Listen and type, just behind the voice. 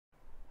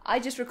I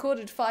just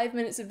recorded 5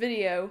 minutes of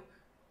video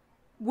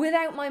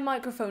without my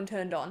microphone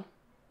turned on.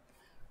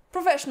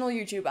 Professional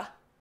YouTuber.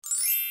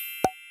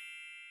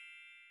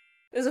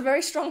 There's a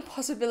very strong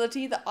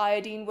possibility that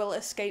Iodine will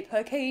escape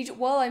her cage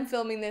while I'm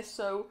filming this,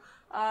 so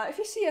if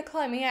you see her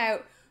climbing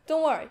out,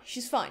 don't worry,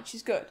 she's fine,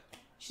 she's good.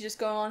 She's just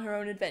going on her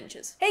own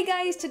adventures. Hey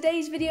guys,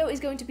 today's video is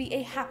going to be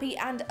a happy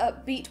and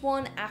upbeat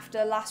one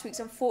after last week's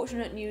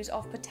unfortunate news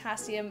of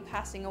Potassium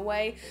passing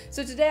away.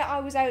 So today I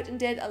was out and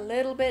did a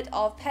little bit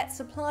of pet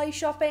supply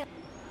shopping.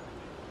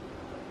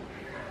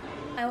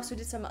 I also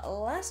did some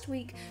last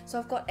week, so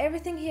I've got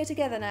everything here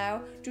together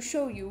now to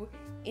show you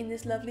in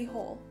this lovely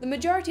haul. The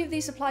majority of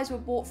these supplies were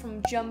bought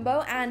from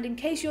Jumbo, and in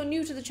case you're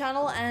new to the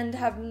channel and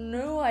have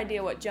no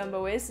idea what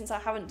Jumbo is, since I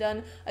haven't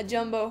done a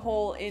Jumbo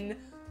haul in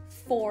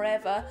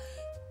forever,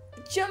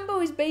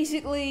 Jumbo is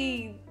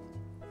basically...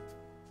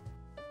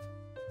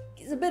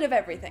 it's a bit of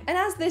everything. And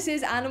as this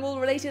is animal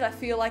related, I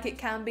feel like it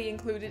can be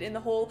included in the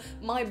haul.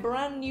 My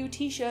brand new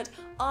t-shirt,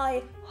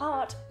 I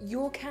heart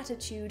your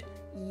catitude.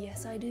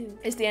 Yes, I do.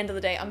 It's the end of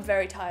the day. I'm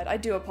very tired. I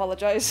do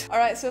apologize.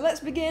 Alright, so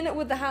let's begin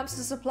with the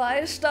hamster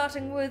supplies,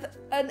 starting with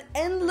an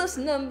endless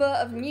number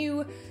of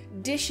new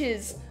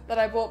dishes that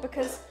I bought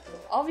because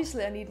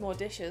obviously I need more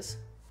dishes.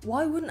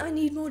 Why wouldn't I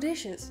need more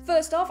dishes?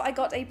 First off, I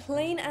got a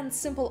plain and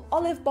simple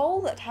olive bowl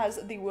that has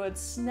the word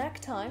snack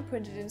time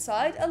printed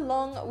inside,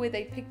 along with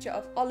a picture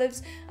of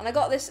olives, and I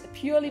got this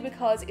purely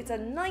because it's a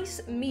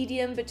nice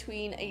medium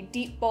between a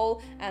deep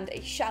bowl and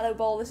a shallow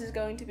bowl. This is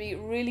going to be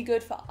really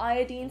good for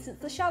Iodine,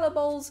 since the shallow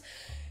bowls,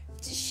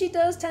 she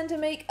does tend to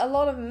make a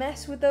lot of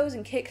mess with those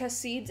and kick her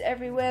seeds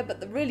everywhere, but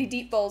the really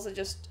deep bowls are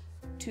just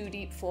too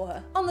deep for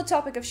her. On the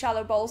topic of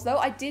shallow bowls though,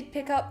 I did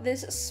pick up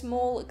this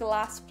small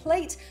glass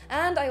plate,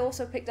 and I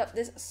also picked up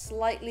this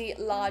slightly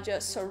larger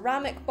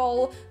ceramic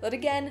bowl that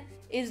again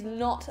is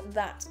not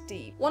that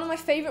deep. One of my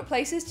favorite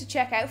places to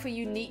check out for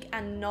unique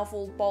and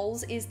novel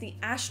bowls is the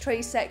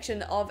ashtray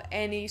section of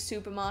any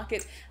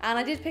supermarket, and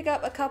I did pick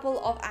up a couple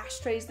of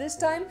ashtrays this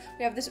time.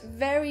 We have this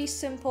very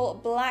simple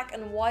black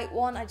and white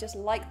one. I just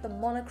like the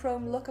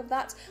monochrome look of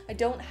that. I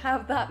don't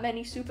have that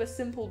many super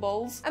simple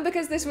bowls, and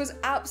because this was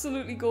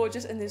absolutely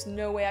gorgeous and there's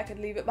no way I could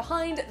leave it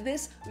behind,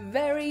 this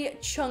very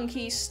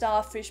chunky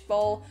starfish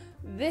bowl.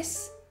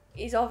 This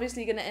is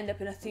obviously going to end up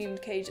in a themed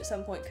cage at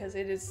some point because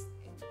it's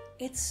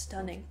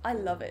stunning. I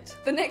love it.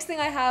 The next thing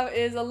I have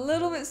is a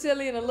little bit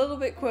silly and a little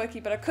bit quirky,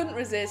 but I couldn't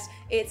resist.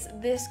 It's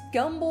this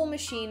Gumball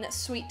Machine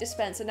sweet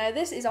dispenser. Now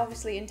this is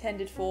obviously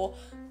intended for,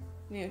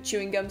 you know,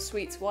 chewing gum,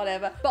 sweets,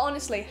 whatever. But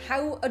honestly,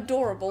 how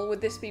adorable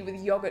would this be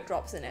with yogurt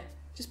drops in it?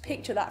 Just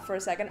picture that for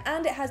a second.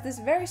 And it has this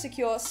very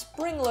secure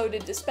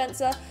spring-loaded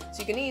dispenser, so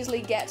you can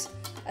easily get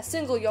a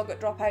single yogurt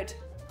drop out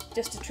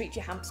just to treat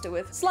your hamster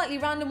with. Slightly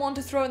random one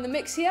to throw in the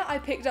mix here, I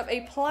picked up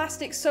a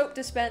plastic soap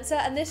dispenser,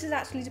 and this is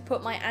actually to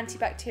put my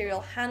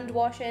antibacterial hand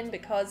wash in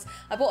because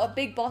I bought a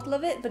big bottle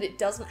of it, but it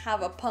doesn't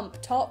have a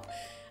pump top.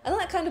 And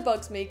that kind of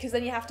bugs me because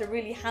then you have to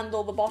really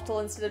handle the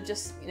bottle instead of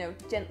just, you know,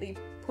 gently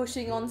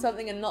pushing on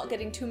something and not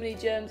getting too many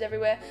germs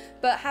everywhere.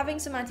 But having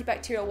some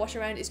antibacterial wash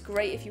around is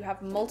great if you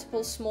have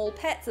multiple small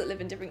pets that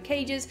live in different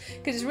cages,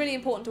 because it's really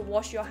important to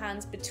wash your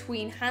hands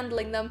between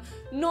handling them,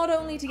 not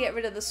only to get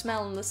rid of the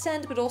smell and the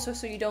scent, but also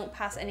so you don't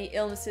pass any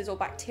illnesses or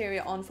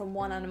bacteria on from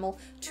one animal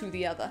to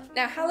the other.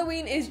 Now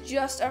Halloween is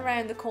just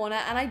around the corner,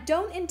 and I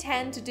don't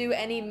intend to do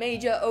any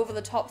major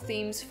over-the-top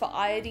themes for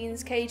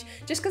Iodine's cage,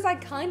 just because I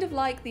kind of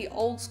like the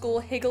old school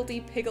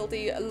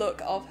higgledy-piggledy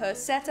look of her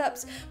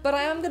setups, but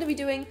I am going to be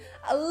doing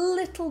a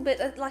little bit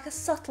like a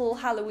subtle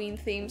Halloween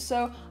theme.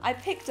 So I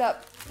picked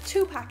up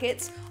 2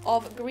 packets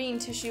of green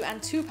tissue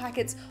and 2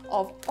 packets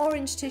of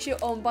orange tissue.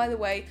 Oh, and by the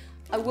way,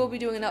 I will be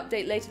doing an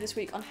update later this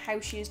week on how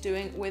she is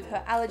doing with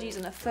her allergies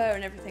and her fur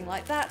and everything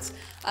like that.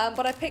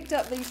 But I picked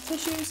up these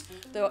tissues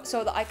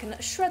so that I can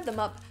shred them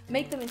up,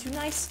 make them into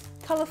nice,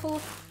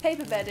 colourful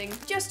paper bedding,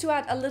 just to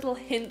add a little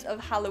hint of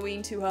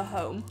Halloween to her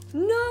home.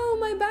 No,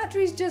 my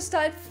batteries just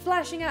started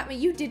flashing at me.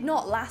 You did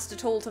not last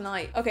at all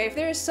tonight. Okay, if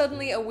there is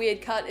suddenly a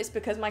weird cut, it's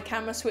because my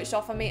camera switched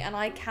off on me and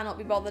I cannot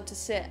be bothered to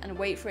sit and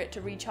wait for it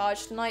to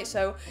recharge tonight.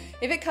 So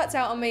if it cuts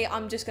out on me,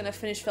 I'm just gonna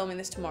finish filming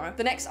this tomorrow.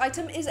 The next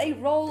item is a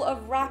roll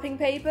of wrapping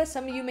paper.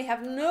 Some of you may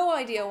have no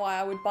idea why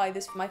I would buy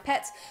this for my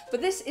pets,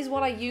 but this is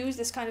what I use.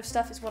 This kind of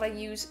stuff is what I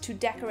use to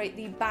decorate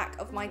the back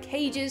of my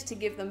cages, to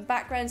give them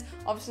backgrounds.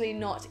 Obviously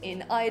not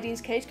in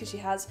Iodine's cage because she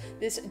has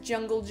this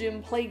jungle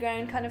gym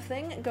playground kind of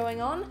thing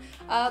going on,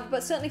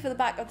 but certainly for the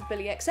back of the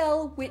Billy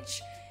XL,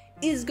 which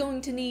is going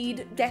to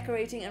need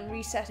decorating and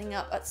resetting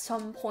up at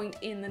some point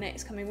in the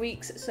next coming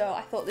weeks, so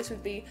I thought this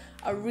would be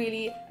a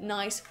really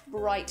nice,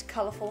 bright,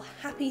 colourful,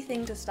 happy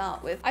thing to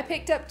start with. I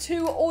picked up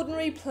 2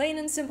 ordinary plain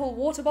and simple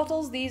water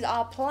bottles. These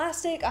are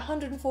plastic,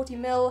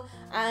 140ml,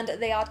 and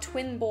they are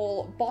twin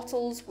ball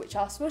bottles, which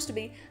are supposed to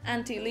be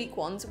anti-leak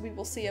ones. We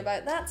will see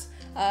about that.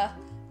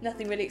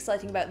 Nothing really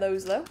exciting about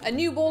those though. A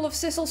new ball of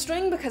sisal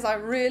string because I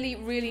really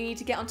need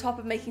to get on top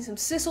of making some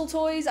sisal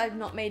toys. I've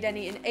not made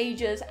any in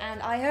ages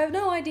and I have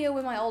no idea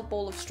where my old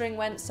ball of string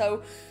went,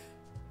 so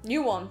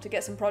new one to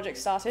get some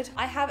projects started.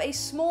 I have a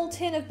small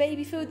tin of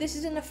baby food. This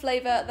is in a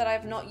flavor that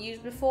I've not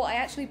used before. I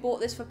actually bought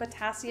this for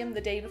Potassium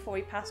the day before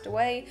he passed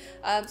away,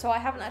 so I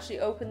haven't actually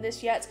opened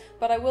this yet,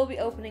 but I will be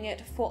opening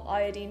it for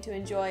Iodine to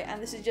enjoy.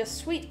 And this is just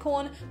sweet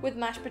corn with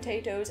mashed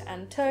potatoes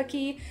and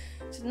turkey.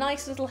 It's a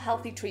nice little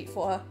healthy treat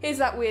for her. Here's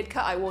that weird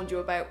cut I warned you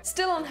about.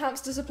 Still on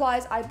hamster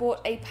supplies, I bought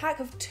a pack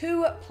of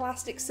 2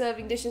 plastic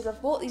serving dishes.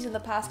 I've bought these in the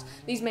past.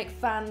 These make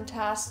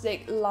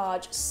fantastic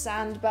large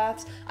sand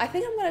baths. I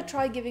think I'm going to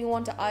try giving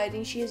one to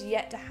Iodine. She has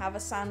yet to have a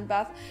sand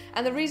bath,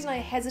 and the reason I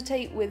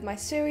hesitate with my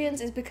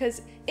Syrians is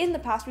because in the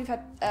past we've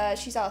had,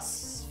 she's our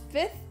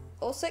 5th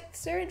or 6th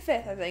Syrian,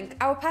 5th I think.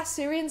 Our past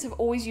Syrians have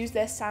always used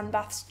their sand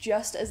baths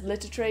just as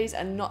litter trays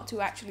and not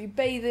to actually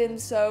bathe in,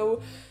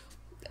 so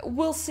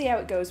we'll see how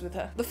it goes with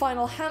her. The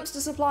final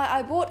hamster supply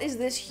I bought is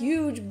this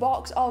huge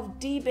box of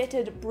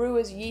debitted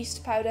brewer's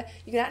yeast powder.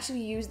 You can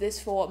actually use this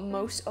for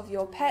most of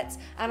your pets,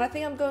 and I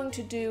think I'm going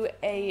to do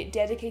a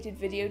dedicated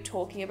video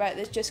talking about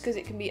this just because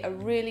it can be a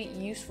really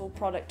useful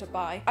product to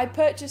buy. I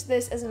purchased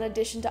this as an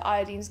addition to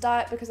Iodine's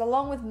diet because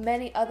along with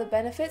many other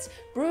benefits,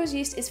 brewer's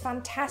yeast is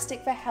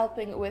fantastic for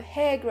helping with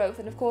hair growth,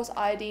 and of course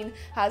Iodine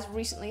has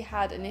recently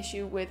had an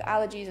issue with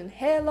allergies and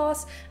hair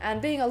loss,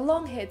 and being a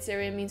long-haired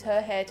Syrian means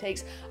her hair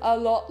takes a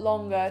lot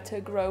longer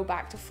to grow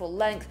back to full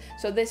length,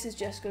 so this is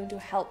just going to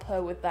help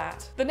her with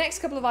that. The next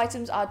couple of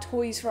items are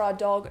toys for our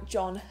dog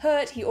John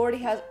Hurt. He already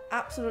has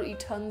absolutely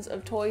tons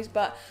of toys,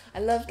 but I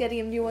love getting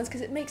him new ones because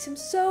it makes him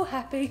so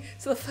happy.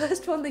 So the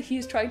first one that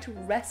he's trying to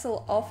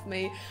wrestle off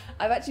me,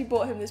 I've actually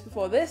bought him this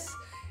before. This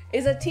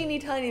is a teeny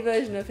tiny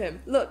version of him.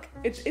 Look,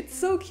 it's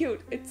so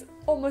cute. It's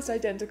almost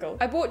identical.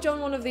 I bought John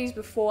one of these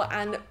before,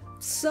 and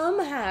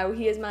somehow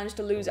he has managed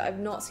to lose it. I've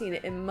not seen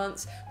it in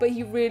months, but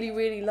he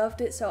really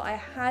loved it, so I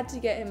had to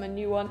get him a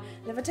new one.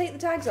 And if I take the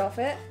tags off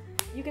it,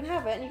 you can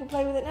have it and you can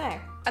play with it now.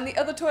 And the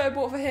other toy I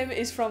bought for him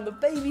is from the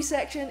baby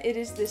section. It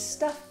is this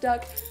stuffed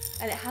duck,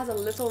 and it has a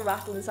little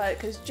rattle inside it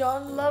because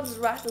John loves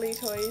rattly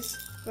toys.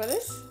 You want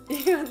this?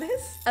 You want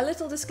this? A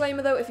little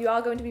disclaimer though, if you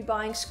are going to be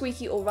buying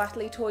squeaky or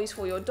rattly toys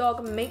for your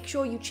dog, make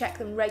sure you check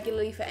them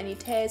regularly for any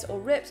tears or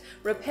rips,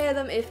 repair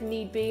them if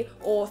need be,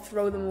 or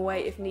throw them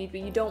away if need be.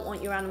 You don't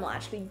want your animal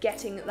actually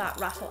getting that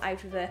rattle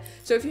out of there.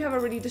 So if you have a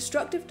really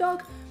destructive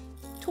dog,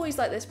 toys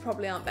like this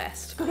probably aren't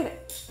best. Look at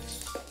it.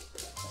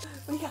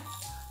 What do you got?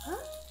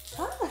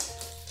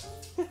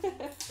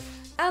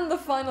 And the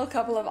final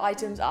couple of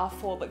items are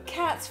for the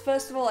cats.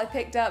 First of all, I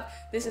picked up,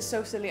 this is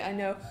so silly, I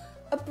know,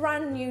 a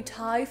brand new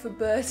tie for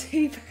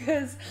Bertie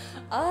because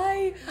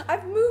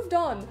I've moved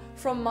on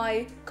from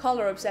my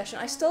collar obsession.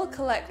 I still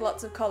collect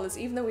lots of collars,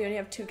 even though we only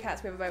have 2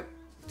 cats, we have about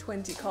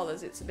 20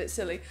 collars. It's a bit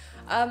silly.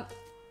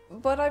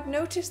 But I've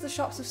noticed the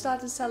shops have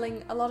started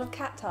selling a lot of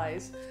cat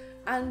ties,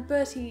 and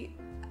Bertie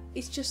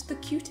is just the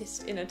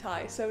cutest in a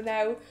tie. So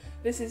now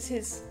this is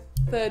his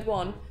 3rd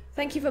one.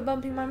 Thank you for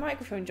bumping my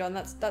microphone, John.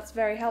 That's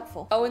very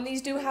helpful. Oh, and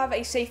these do have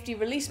a safety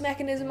release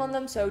mechanism on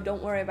them, so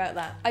don't worry about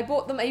that. I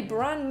bought them a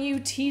brand new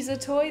teaser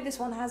toy. This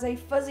one has a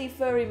fuzzy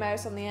furry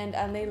mouse on the end,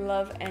 and they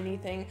love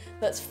anything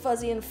that's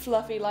fuzzy and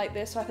fluffy like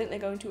this, so I think they're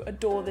going to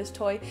adore this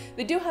toy.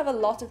 They do have a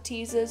lot of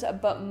teasers,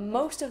 but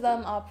most of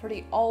them are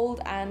pretty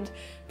old and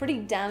pretty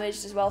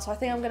damaged as well, so I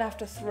think I'm gonna have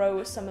to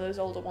throw some of those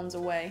older ones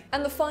away.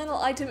 And the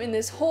final item in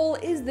this haul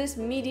is this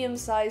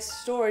medium-sized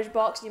storage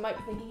box. You might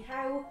be thinking,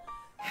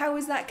 how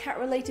is that cat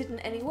related in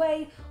any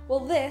way?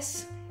 Well,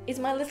 this is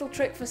my little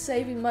trick for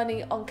saving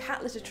money on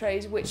cat litter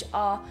trays, which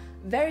are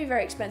very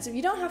expensive.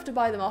 You don't have to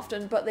buy them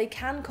often, but they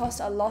can cost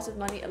a lot of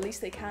money, at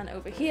least they can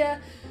over here.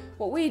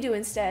 What we do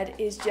instead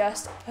is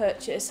just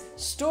purchase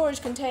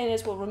storage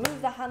containers. We'll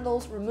remove the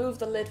handles, remove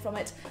the lid from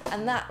it,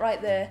 and that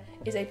right there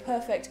is a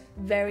perfect,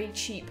 very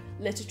cheap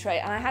litter tray.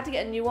 And I had to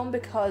get a new one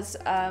because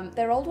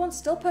their old one's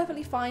still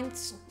perfectly fine,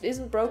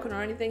 isn't broken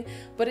or anything,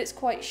 but it's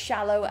quite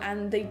shallow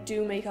and they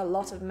do make a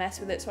lot of mess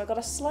with it. So I got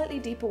a slightly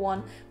deeper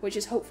one, which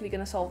is hopefully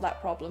going to solve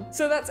that problem.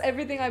 So that's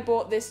everything I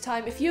bought this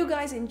time. If you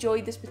guys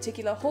enjoyed this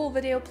particular haul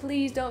video,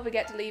 please don't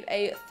forget to leave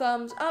a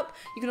thumbs up.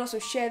 You can also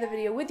share the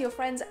video with your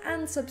friends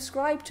and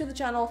subscribe to the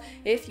channel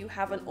if you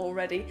haven't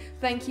already.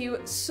 Thank you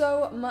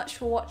so much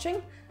for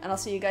watching, and I'll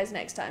see you guys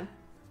next time.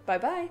 Bye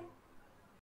bye.